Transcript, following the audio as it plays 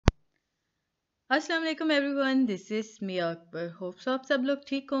अस्सलाम वालेकुम everyone, this is me Akbar. Hopes आप सब लोग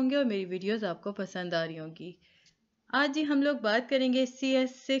ठीक होंगे और मेरी वीडियोस आपको पसंद आ रही होंगी। आज ही हम लोग बात करेंगे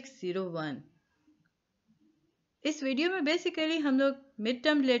CS601। इस वीडियो में बेसिकली हम लोग मिड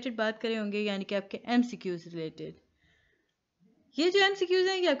टर्म रिलेटेड बात करें होंगे, यानी कि आपके MCQs रिलेटेड। ये जो MCQs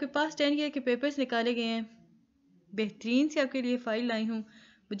हैं ये आपके पास 10 ईयर के पेपर्स निकाले गए हैं। बेहतरीन से आपके लिए फाइल लाई हूँ।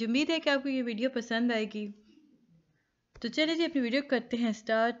 मुझे उम्मीद है कि आपको ये वीडियो पसंद आएगी। तो चलिए जी अपनी वीडियो करते हैं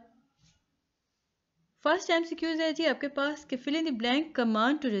स्टार्ट। फर्स्ट MCQs है जी आपके पास कि fill in the blank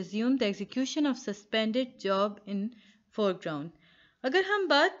command to resume the execution of suspended job in foreground। अगर हम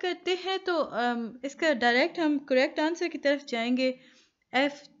बात करते हैं तो इसका डायरेक्ट हम करेक्ट आंसर की तरफ जाएंगे।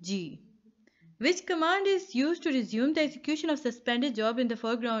 FG which command is used to resume the execution of suspended job in the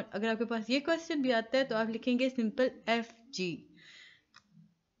foreground। अगर आपके पास ये क्वेश्चन भी आता है तो आप लिखेंगे सिंपल FG।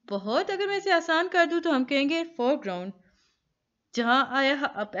 बहुत अगर मैं इसे आसान कर दूं तो हम कहेंगे foreground। जहां आया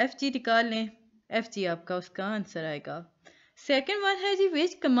आप FG निकाल लें, FG आपका उसका आंसर आएगा। सेकेंड वन है जी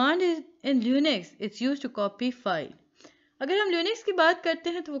विच command is in Linux it's use to copy file. अगर हम लिनक्स की बात करते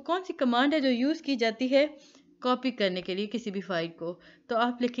हैं तो वो कौन सी कमांड है जो यूज की जाती है कॉपी करने के लिए किसी भी फाइल को, तो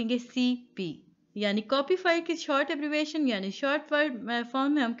आप लिखेंगे CP, यानी कॉपी फाइल की शॉर्ट एब्रिविएशन यानी शॉर्ट वर्ड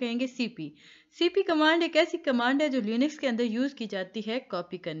फॉर्म में हम कहेंगे CP। CP कमांड एक ऐसी कमांड है जो लिनक्स के अंदर यूज की जाती है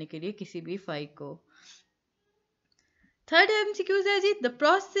कॉपी करने के लिए किसी भी फाइल को। थर्ड MCQ है जी the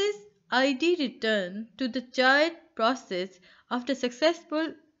process ID return to the child process after successful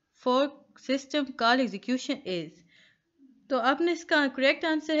fork system call execution is। तो आपने इसका करेक्ट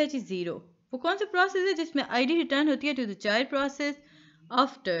आंसर है जी 0। वो कौन सा प्रोसेस है जिसमें ID रिटर्न होती है to the child process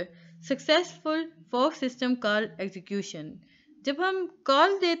after successful fork system call execution। जब हम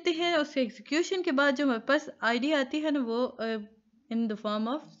कॉल देते हैं उस एग्जीक्यूशन के बाद जो हमारे पास ID आती है ना वो in the form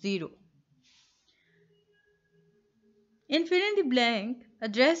of 0। In filling the blank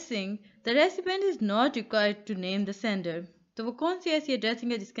addressing, the recipient is not required to name the sender। तो वो कौन सी ऐसी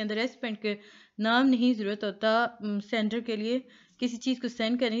एड्रेसिंग है जिसके अंदर रेसिपेंट के नाम नहीं ज़रूरत होता सेंडर के लिए किसी चीज़ को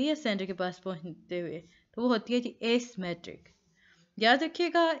सेंड करने या सेंडर के पास पहुंचते हुए, तो वो होती है जी एसिमेट्रिक। याद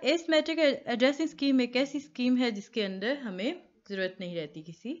रखिएगा एसिमेट्रिक एड्रेसिंग स्कीम एक ऐसी स्कीम है जिसके अंदर हमें ज़रूरत नहीं रहती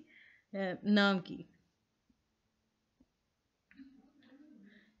किसी नाम की।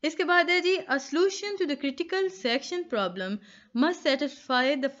 इसके बाद है जी a solution to the critical section problem must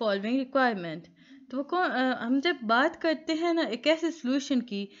satisfy the following requirement. तो वो हम जब बात करते हैं ना एक ऐसे सॉल्यूशन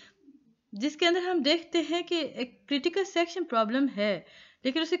की जिसके अंदर हम देखते हैं कि एक क्रिटिकल सेक्शन प्रॉब्लम है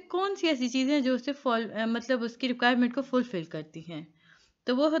लेकिन उसे कौन सी ऐसी चीज़ें हैं जो उसे मतलब उसकी रिक्वायरमेंट को फुलफिल करती हैं,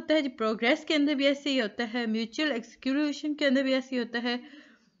 तो वो होता है जी प्रोग्रेस के अंदर भी ऐसे ही होता है, म्यूचुअल एक्सक्लूशन के अंदर भी ऐसे ही होता है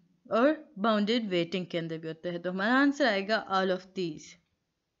और बाउंडेड वेटिंग के अंदर भी होता है। तो हमारा आंसर आएगा ऑल ऑफ दीज।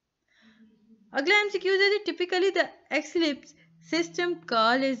 अगला MCQ है typically the Eclipse system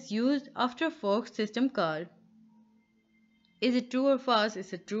call is used after fork system call। Is it true or false?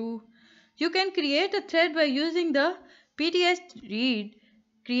 Is it true? You can create a thread by using the PTS read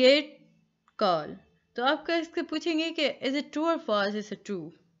create call। तो आपका इसके पूछेंगे कि is it true or false? Is it true?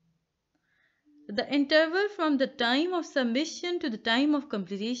 The interval from the time of submission to the time of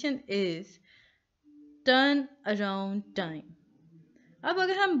completion is turn around time। अब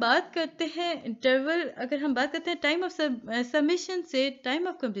अगर हम बात करते हैं इंटरवल, अगर हम बात करते हैं टाइम ऑफ सबमिशन से टाइम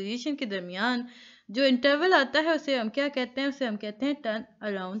ऑफ कंप्लीशन के दरमियान जो इंटरवल आता है उसे हम क्या कहते हैं, उसे हम कहते हैं turn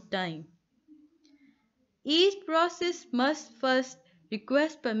around time. Each process must first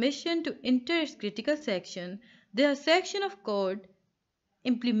request permission to inter it's critical section. There section of code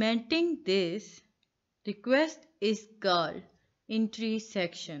implementing this request is called entry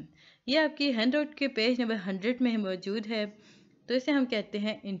section. ये आपकी हैंडआउट के पेज नंबर 100 में मौजूद है, तो इसे हम कहते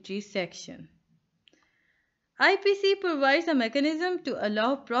हैं entry section. IPC provides a mechanism to allow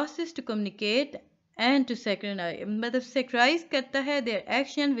process to communicate and to synchronize, मतलब synchronize करता है their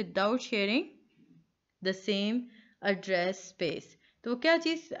action without sharing the same address space। तो क्या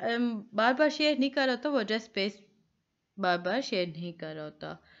चीज़ बार बार शेयर नहीं कर रहा होता, वो एड्रेस स्पेस बार बार शेयर नहीं कर रहा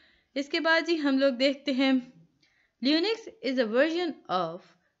होता। इसके बाद जी हम लोग देखते हैं Linux is a version of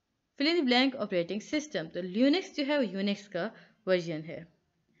fill in the blank operating system। तो Linux जो है वो Unix का वर्जन है।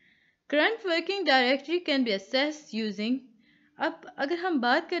 Current working directory can be assessed using. अब अगर हम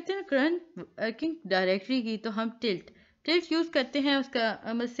बात करते हैं करंट वर्किंग डायरेक्टरी की तो हम टिल्ट यूज़ करते हैं।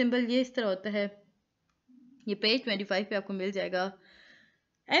 उसका सिंबल ये इस तरह होता है, ये पेज 25 पे आपको मिल जाएगा।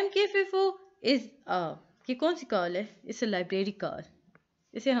 MK54 इज ये कौन सी कॉल है, इसे लाइब्रेरी कॉल,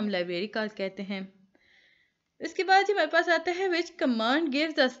 इसे हम लाइब्रेरी कॉल कहते हैं। इसके बाद हमारे पास आता है विच command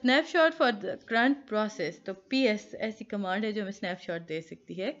gives a snapshot for the current process. तो PS ऐसी कमांड है जो हमें स्नैपशॉट दे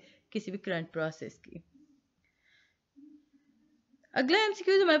सकती है किसी भी करंट प्रोसेस की। अगला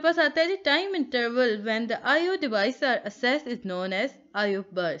एमसीक्यू हमारे पास आता है जी time interval when the IO device are assessed is known as IO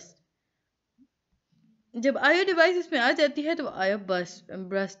burst. जब आईओ डिवाइस इसमें आ जाती है तो आईओ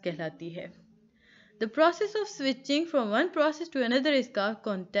बर्स्ट कहलाती है। The process of switching from one process to another is called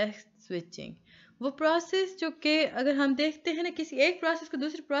context switching. वो प्रोसेस जो कि अगर हम देखते हैं ना किसी एक प्रोसेस को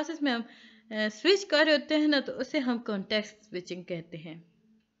दूसरे प्रोसेस में हम स्विच कर रहे होते हैं ना तो उसे हम कॉन्टेक्स्ट स्विचिंग कहते हैं।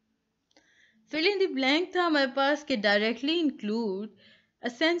 फिल इन द ब्लैंक था हमारे पास कि directly include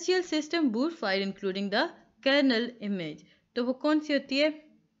essential system boot file including the colonel image. तो वो कौन सी होती है?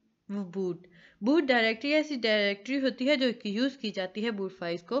 वो बूट डायरेक्टरी ऐसी डायरेक्टरी होती है जो यूज की जाती है बूट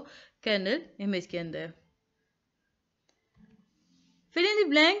फाइल्स को कर्नल इमेज के अंदर। Fill in the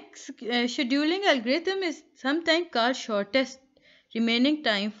blank scheduling algorithm is sometime called shortest remaining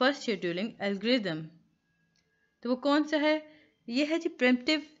time first scheduling algorithm. तो वो कौन सा है? ये है जी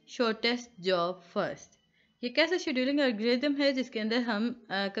प्रिमिटिव शॉर्टेस्ट जॉब फर्स्ट। ये कैसा शेड्यूलिंग एल्गोरिथम है जिसके अंदर हम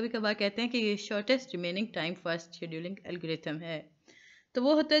कभी कभार कहते हैं कि ये shortest remaining time first scheduling algorithm है। तो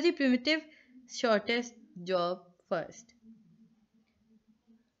वो होता है जी primitive shortest job first.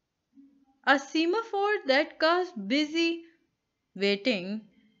 A semaphore that causes busy waiting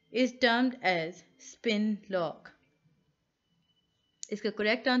is termed as spin lock। इसका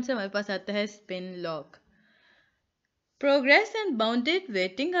करेक्ट आंसर हमारे पास आता है spin lock। Progress and bounded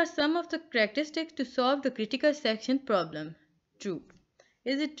waiting are some of the characteristics to solve the critical section problem. True.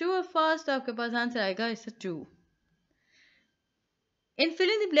 Is it true or false? तो आपके पास answer आएगा it's a true. In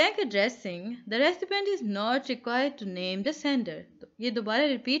fill in the blank addressing, the recipient is not required to name the sender। तो ये दोबारा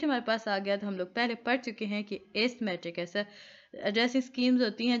repeat हमारे पास आ गया। तो हम लोग पहले पढ़ चुके हैं कि एसिमेट्रिक ऐसा एड्रेसिंग स्कीम्स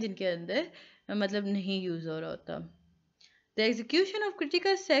होती हैं जिनके अंदर मतलब नहीं यूज हो रहा होता। The execution of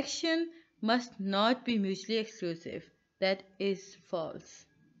critical section must not be mutually exclusive। That is false।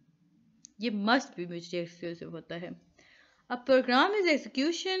 ये must be mutually exclusive होता है। A program is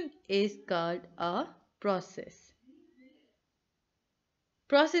execution is called a process।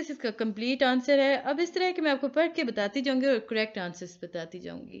 Process इसका कंप्लीट आंसर है। अब इस तरह कि मैं आपको पढ़ के बताती जाऊंगी और करेक्ट आंसर्स बताती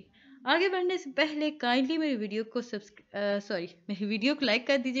जाऊंगी। आगे बढ़ने से पहले काइंडली मेरी वीडियो को लाइक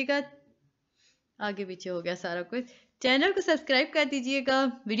कर दीजिएगा। आगे पीछे हो गया सारा कुछ। चैनल को सब्सक्राइब कर दीजिएगा।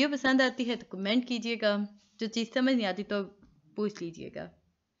 वीडियो पसंद आती है तो कमेंट कीजिएगा। जो चीज़ समझ नहीं आती तो पूछ लीजिएगा।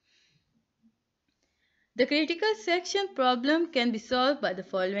 The critical section problem can be solve by the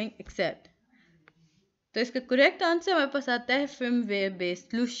following except. तो इसका करेक्ट आंसर हमारे पास आता है फर्मवेयर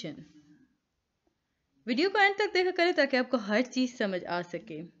बेस्ड सॉल्यूशन। वीडियो को एंड तक देखा करें ताकि आपको हर चीज समझ आ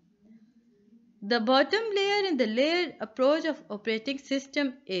सके। The bottom layer in the layer approach of operating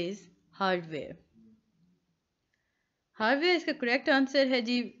system is hardware. Hardware इसका करेक्ट आंसर है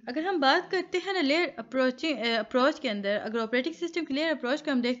जी। अगर हम बात करते हैं ना लेयर अप्रोच के अंदर, अगर ऑपरेटिंग सिस्टम की लेयर अप्रोच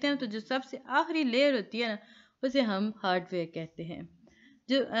को हम देखते हैं तो जो सबसे आखिरी लेयर होती है ना उसे हम हार्डवेयर कहते हैं।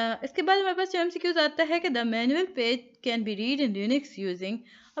 जो इसके बाद हमारे पास जो एमसीक्यूज आता है कि the manual page can be read in ल्यूनिक्स using.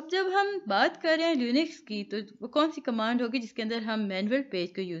 अब जब हम बात कर रहे हैं ल्यूनिक्स की तो वो कौन सी कमांड होगी जिसके अंदर हम मैनुअल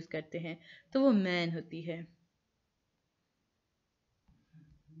पेज को यूज करते हैं? तो वो मैन होती है।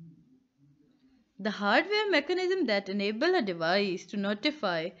 The hardware mechanism that enable a device to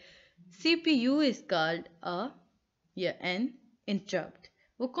notify CPU is called an interrupt.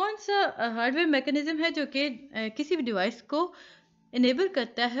 वो कौन सा हार्डवेयर मैकेनिज्म है जो कि किसी भी डिवाइस को इनेबल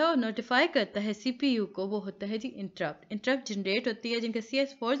करता है और नोटिफाई करता है CPU को? वो होता है जी इंटरप्ट। इंटरप्ट जनरेट होती है। जिनका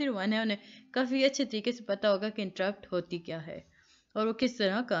cs401 है उन्हें काफ़ी अच्छे तरीके से पता होगा कि इंटरप्ट होती क्या है और वो किस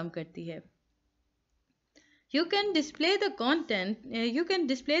तरह काम करती है। You can display the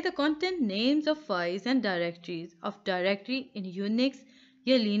content names of files and directories of directory in Unix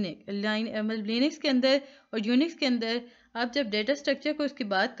या Linux के अंदर और Unix के अंदर आप जब डेटा स्ट्रक्चर को उसकी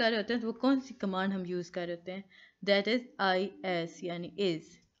बात कर रहे होते हैं तो वो कौन सी कमांड हम यूज़ कर रहे होते हैं? दैट इज IS यानी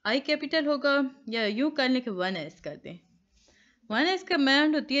इज। आई कैपिटल होगा या यूँ कर लें कि 1S कर दें। 1S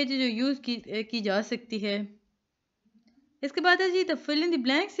कमांड होती है जो यूज़ की जा सकती है। इसके बाद है जी the fill in the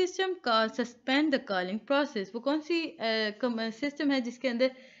blank system का सस्पेंड द कॉलिंग प्रोसेस। वो कौन सी सिस्टम है जिसके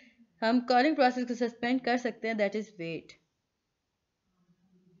अंदर हम कॉलिंग प्रोसेस को सस्पेंड कर सकते हैं? That is wait.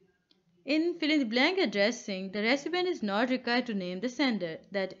 In fill in the blank addressing the recipient is not required to name the sender.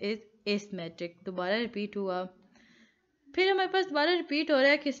 That is asymmetric. दोबारा रिपीट हुआ। फिर हमारे पास दोबारा रिपीट हो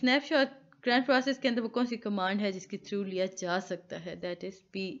रहा है कि स्नैपशॉट करंट प्रोसेस के अंदर वो कौन सी कमांड है जिसके थ्रू लिया जा सकता है? That is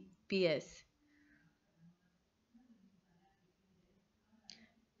PS।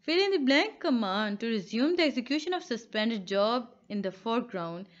 Fill in the blank command to resume the execution of suspended job in the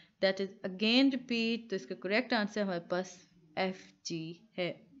foreground, that is again repeat। तो इसका करेक्ट आंसर हमारे पास FG है।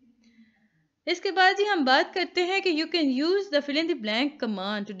 इसके बाद ही हम बात करते हैं कि you can use the fill in the blank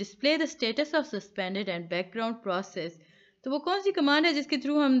command to display the status of suspended and background process तो वो कौन सी कमांड है जिसके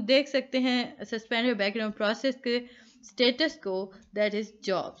थ्रू हम देख सकते हैं सस्पेंडेड बैकग्राउंड प्रोसेस के स्टेटस को, that is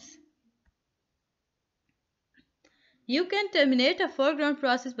jobs. You can terminate a foreground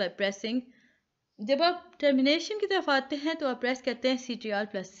process by pressing, जब आप टर्मिनेशन की तरफ आते हैं तो आप प्रेस करते हैं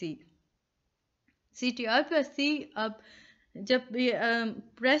CTR+C। CTR+C आप जब ये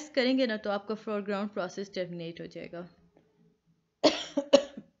प्रेस करेंगे ना तो आपका फोरग्राउंड प्रोसेस टर्मिनेट हो जाएगा।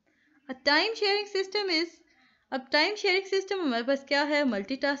 टाइम शेयरिंग सिस्टम इज, अब टाइम शेयरिंग सिस्टम हमारे पास क्या है,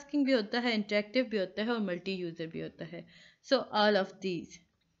 मल्टीटास्किंग भी होता है, इंटरेक्टिव भी होता है और मल्टी यूजर भी होता है। So all of these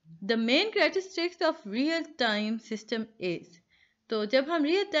the main characteristics of real time system is, तो जब हम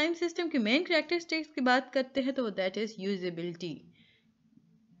रियल टाइम सिस्टम की मेन कैरेक्टरिस्टिक्स की बात करते हैं तो दैट इज यूजेबिलिटी,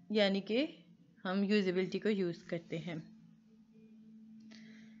 यानी कि हम यूजेबिलिटी को यूज करते हैं।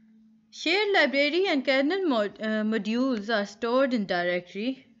 Shared library and colonel modules are stored in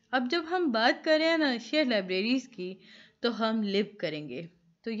directory. अब जब हम बात कर रहे हैं ना शेयर लाइब्रेरीज की तो हम लिव करेंगे,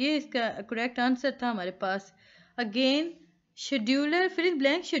 तो ये इसका करेक्ट आंसर था हमारे पास। Again scheduler fill in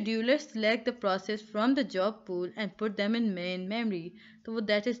blank, scheduler select the process from the job pool and put them in main memory, तो वो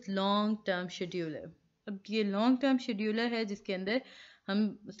that is long term scheduler. अब ये लॉन्ग टर्म शेड्यूलर है जिसके अंदर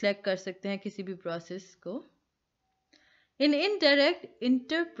हम सिलेक्ट कर सकते हैं किसी भी प्रोसेस को। In indirect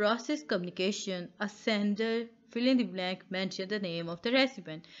inter-process communication, a sender fill in the blank mention the name of the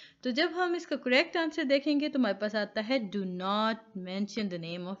recipient। तो जब हम इसका correct answer देखेंगे तो हमारे पास आता है do not mention the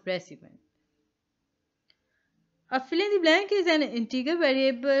name of recipient। A fill in the blank is an integer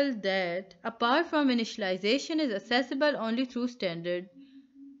variable that, apart from initialization, is accessible only through standard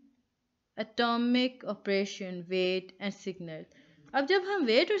atomic operation, weight and signal। अब जब हम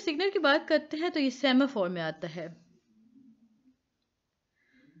weight और signal की बात करते हैं तो ये semaphore में आता है।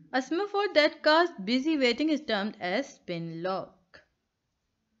 A semaphore that caused busy waiting is termed as spin lock।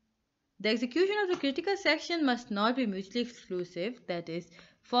 The execution of the critical section must not be mutually exclusive, that is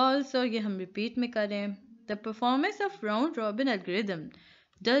false, और ये हम repeat में करें। The performance of round robin algorithm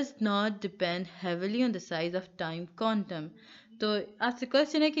does not depend heavily on the size of time quantum। तो आपसे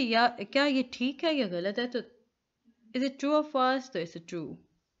question है कि क्या ये ठीक है या गलत है, तो is it true or false, तो it's true।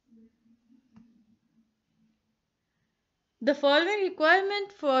 The following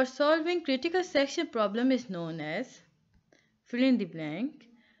requirement for solving critical section problem is known as fill in the blank।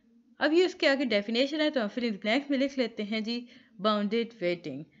 अब ये उसके आगे डेफिनेशन है तो हम fill in the blank में लिख लेते हैं जी bounded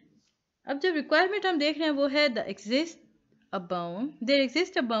waiting। अब जब रिक्वायरमेंट हम देख रहे हैं वो है there exists a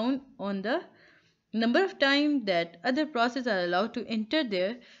bound on the number of time that other processes are allowed to enter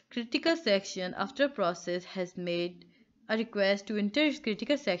their critical section after a process has made a request to enter its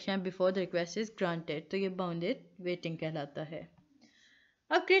critical section before the request is granted, तो ये bounded waiting कहलाता है।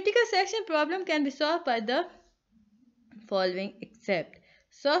 अब critical section problem can be solved by the following except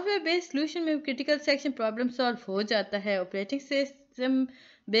software based solution में critical section problem solve हो जाता है, operating system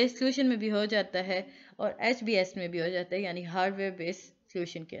based solution में भी हो जाता है और HBS में भी हो जाता है, यानी हार्डवेयर बेस्ड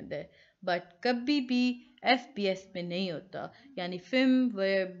सोल्यूशन के अंदर, बट कभी भी FBS में नहीं होता, यानी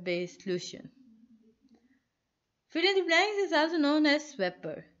firmware based solution. Fill in the blanks is also known as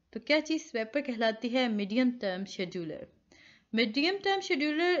swapper। तो क्या चीज़ swapper कहलाती है? Medium term scheduler. Medium term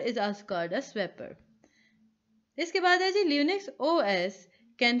scheduler is also called a swapper। इसके बाद है जी Linux OS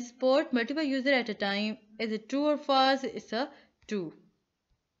can support multiple user at a time। Is it true or false? It's a true।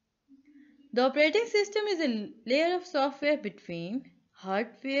 The operating system is a layer of software between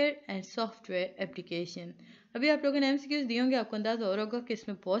hardware and software application. अभी आप लोगों ने MCQs दिए होंगे, आपको अंदाजा हो होगा कि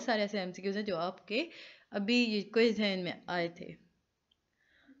इसमें बहुत सारे ऐसे MCQs हैं जो आपके अभी ये क्विज हैं इनमें आए थे।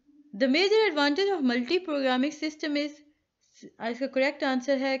 The major advantage of multi programming system is, इसका करेक्ट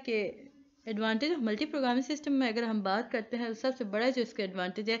आंसर है कि advantage of multi programming system में अगर हम बात करते हैं तो सबसे बड़ा जो इसका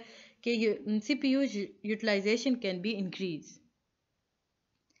एडवांटेज है कि CPU utilisation can be increase.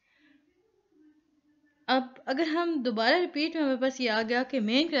 अब अगर हम दोबारा रिपीट में हमारे पास ये आ गया कि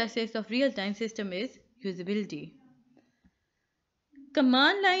main characteristics of real time system is usability.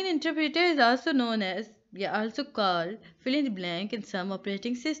 Command line interpreter is also known as या also called fill in the blank in some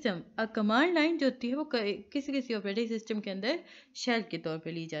operating system. अब कमांड लाइन जो होती है वो किसी किसी ऑपरेटिंग सिस्टम के अंदर शेल के तौर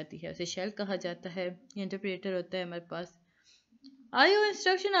पे ली जाती है, उसे शेल कहा जाता है। इंटरप्रेटर होता है हमारे पास। IO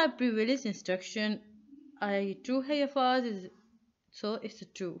instruction are privileged instruction. I true है या false? So it's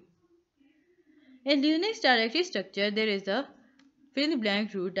true. In Linux directory structure there is a fill in the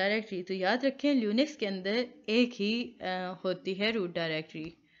blank root directory। तो याद रखें Linux के अंदर एक ही होती है root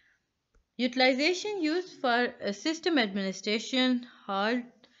directory। Utilization used for system administration, hard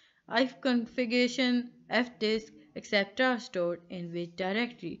IF configuration, fdisk, etc. are stored in which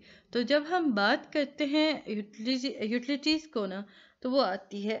directory। तो जब हम बात करते हैं utilities को ना तो वो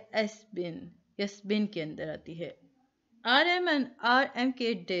आती है sbin या sbin के अंदर आती है। rm and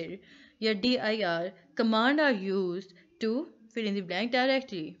rmkdir या dir command are used to fill in the blank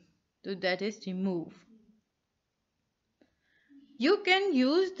directly. So that is remove. You can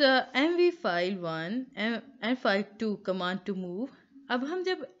use the mv file1 and file2 command to move. अब हम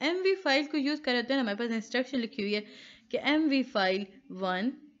जब mv फाइल को use कर रहे हैं, हमारे पास instruction लिखी हुई है कि mv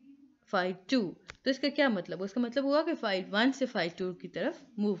file1 file2, तो इसका क्या मतलब? उसका मतलब हुआ कि फाइल 1 से फाइल 2 की तरफ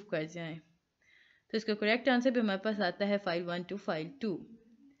मूव कर जाएं। तो इसका करेक्ट आंसर भी हमारे पास आता है फाइल 1 टू फाइल 2।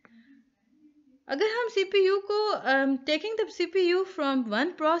 अगर हम CPU को taking the CPU from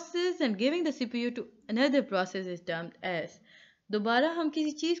one process and giving the CPU to another process is termed as, दोबारा हम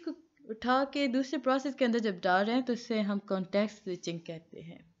किसी चीज़ को उठा के दूसरे प्रोसेस के अंदर जब डाल रहे हैं तो इसे हम कॉन्टेक्स्ट स्विचिंग कहते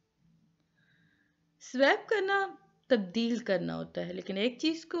हैं। स्वैप करना तब्दील करना होता है, लेकिन एक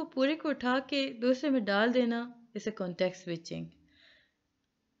चीज़ को पूरे को उठा के दूसरे में डाल देना इसे context switching.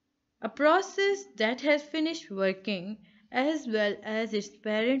 A process that has finished working as well as its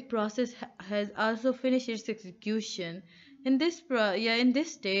parent process has also finished its execution. In this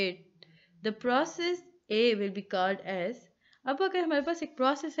state, the process A will be called as. अब अगर हमारे पास एक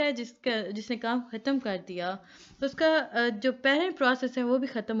प्रोसेस है जिसने काम ख़त्म कर दिया, तो उसका जो पेरेंट प्रोसेस है वो भी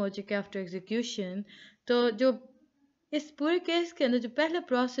ख़त्म हो चुका है आफ्टर एग्जीक्यूशन। तो जो इस पूरे केस के अंदर जो पहला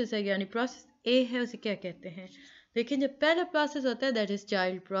प्रोसेस है यानी प्रोसेस ए है उसे क्या कहते हैं? लेकिन जब पहला प्रोसेस होता है that is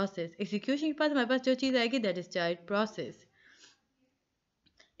child process. Execution के बाद हमारे पास जो चीज़ आएगी दैट इज़ चाइल्ड प्रोसेस।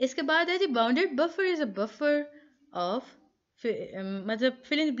 इसके बाद है जी bounded buffer is a buffer of मतलब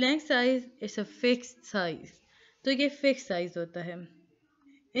fill in blank size it's a fixed size. तो ये फिक्स साइज होता है।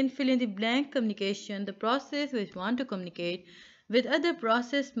 इन fill in the blank communication the process which want to communicate with other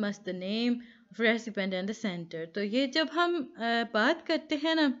process must the name of recipient and the centre. तो ये जब हम बात करते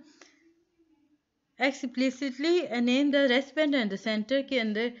हैं ना explicitly name the recipient and the centre के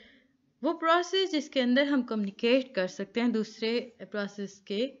अंदर, वो प्रोसेस जिसके अंदर हम कम्युनिकेट कर सकते हैं दूसरे प्रोसेस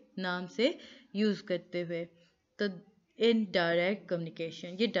के नाम से यूज़ करते हुए, तो इन डायरेक्ट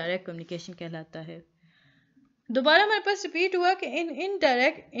कम्युनिकेशन, ये डायरेक्ट कम्युनिकेशन कहलाता है। दोबारा हमारे पास रिपीट हुआ कि in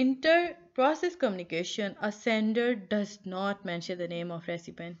indirect inter process communication a sender does not mention the name of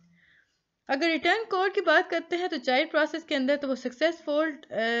recipient. अगर रिटर्न कोड की बात करते हैं तो चाइल्ड प्रोसेस के अंदर तो वो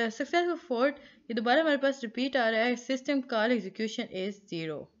सक्सेसफुल फोल्ट, ये दोबारा हमारे पास रिपीट आ रहा है, system call execution is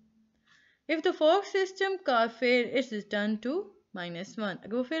 0। If the fork system call fail it's return to -1।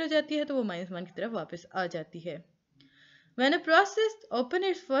 अगर वो फेल हो जाती है तो वो -1 की तरफ वापस आ जाती है। When a process opens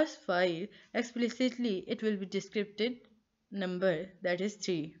its first file explicitly, it will be descripted number, that is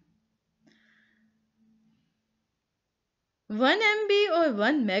 3. 1 MB or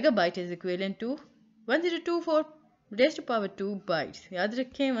 1 megabyte is equivalent to 1024 raised to power 2 bytes. याद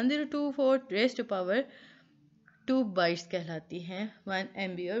रखें 1024 raised to power 2 bytes कहलाती हैं 1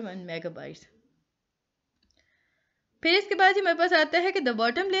 MB और 1 megabytes। फिर इसके बाद हमारे पास आता है कि the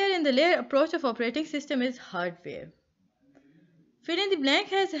bottom layer in the layer approach of operating system is hardware. Fill in the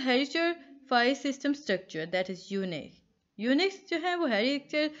blank has a hierarchical file system structure that is Unix. Unix जो है वो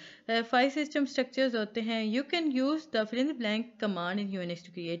hierarchical file system structures होते हैं। You can use the fill in the blank command in Unix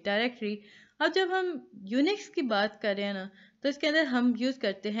to create directory. अब जब हम Unix की बात कर रहे हैं ना तो इसके अंदर हम यूज़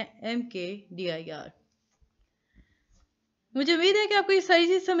करते हैं mkdir। मुझे उम्मीद है कि आपको ये सारी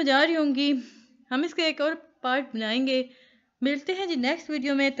चीज़ समझ आ रही होंगी। हम इसका एक और पार्ट बनाएंगे। मिलते हैं जी नेक्स्ट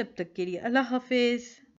वीडियो में, तब तक के लिए अल्लाह हाफिज़।